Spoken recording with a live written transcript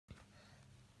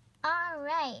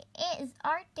Alright, it is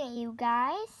art day, you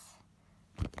guys.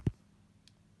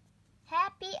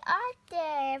 Happy art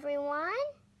day, everyone.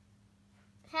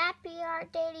 Happy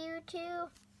art day to you too.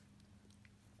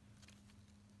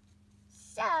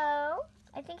 So,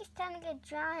 I think it's time to get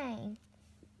drawing.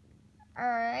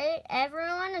 Alright,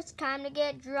 everyone, it's time to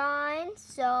get drawing.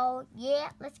 So, yeah,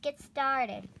 let's get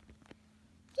started.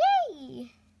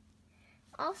 Yay!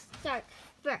 I'll start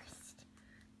first.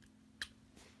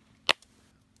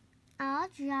 I'll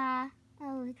draw a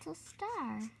little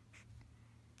star.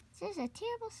 This is a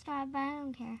terrible star, but I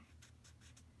don't care.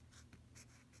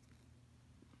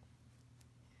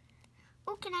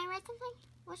 Oh, can I write something?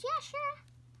 Well, yeah, sure.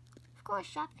 Of course,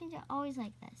 Shopkins are always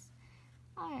like this.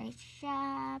 Alright,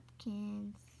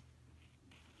 Shopkins.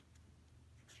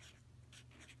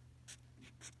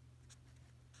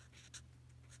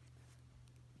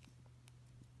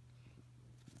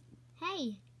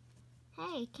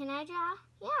 Hey, can I draw?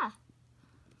 Yeah.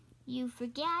 You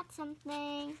forgot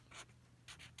something.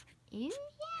 Ooh,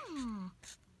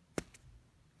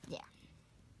 yeah.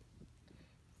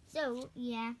 So,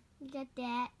 yeah, you got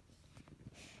that.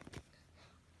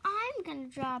 I'm gonna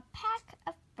draw a pack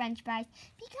of French fries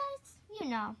because, you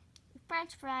know,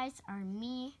 French fries are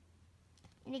me.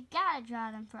 And you gotta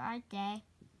draw them for art day.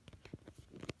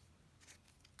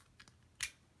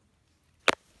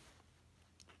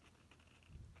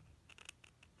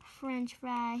 French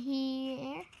fry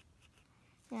here.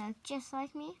 They look just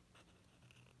like me.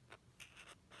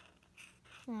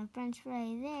 So French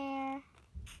fry there.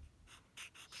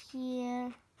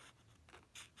 Here.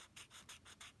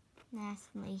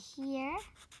 Lastly here.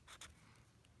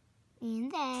 And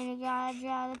then we gotta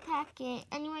draw the packet.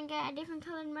 Anyone got a different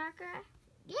colored marker?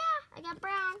 Yeah, I got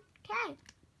brown. Okay.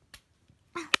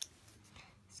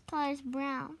 This color is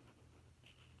brown.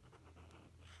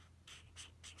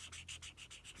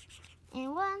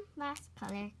 And one last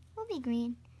color will be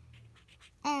green.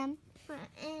 And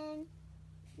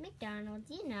McDonald's,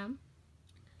 you know.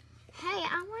 Hey,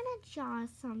 I want to draw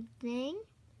something.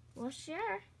 Well,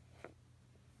 sure.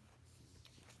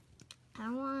 I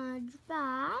want to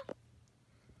draw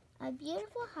a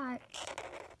beautiful heart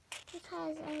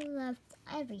because I love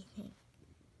everything.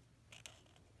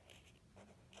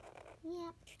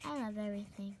 Yep, I love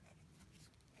everything.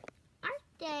 Art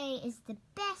day is the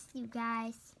best, you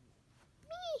guys.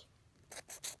 Me.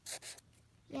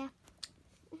 Yeah.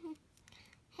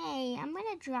 Hey, I'm going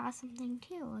to draw something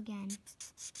too again.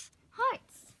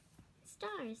 Hearts.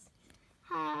 Stars.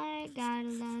 Heart, gotta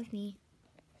love me.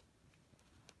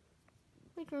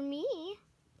 Wait, for me,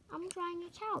 I'm drawing a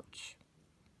couch.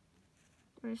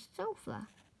 Or a sofa.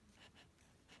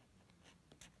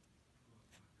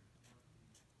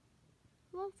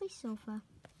 Lovely sofa.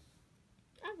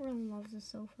 Everyone loves a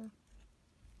sofa.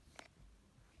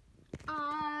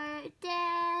 Art day.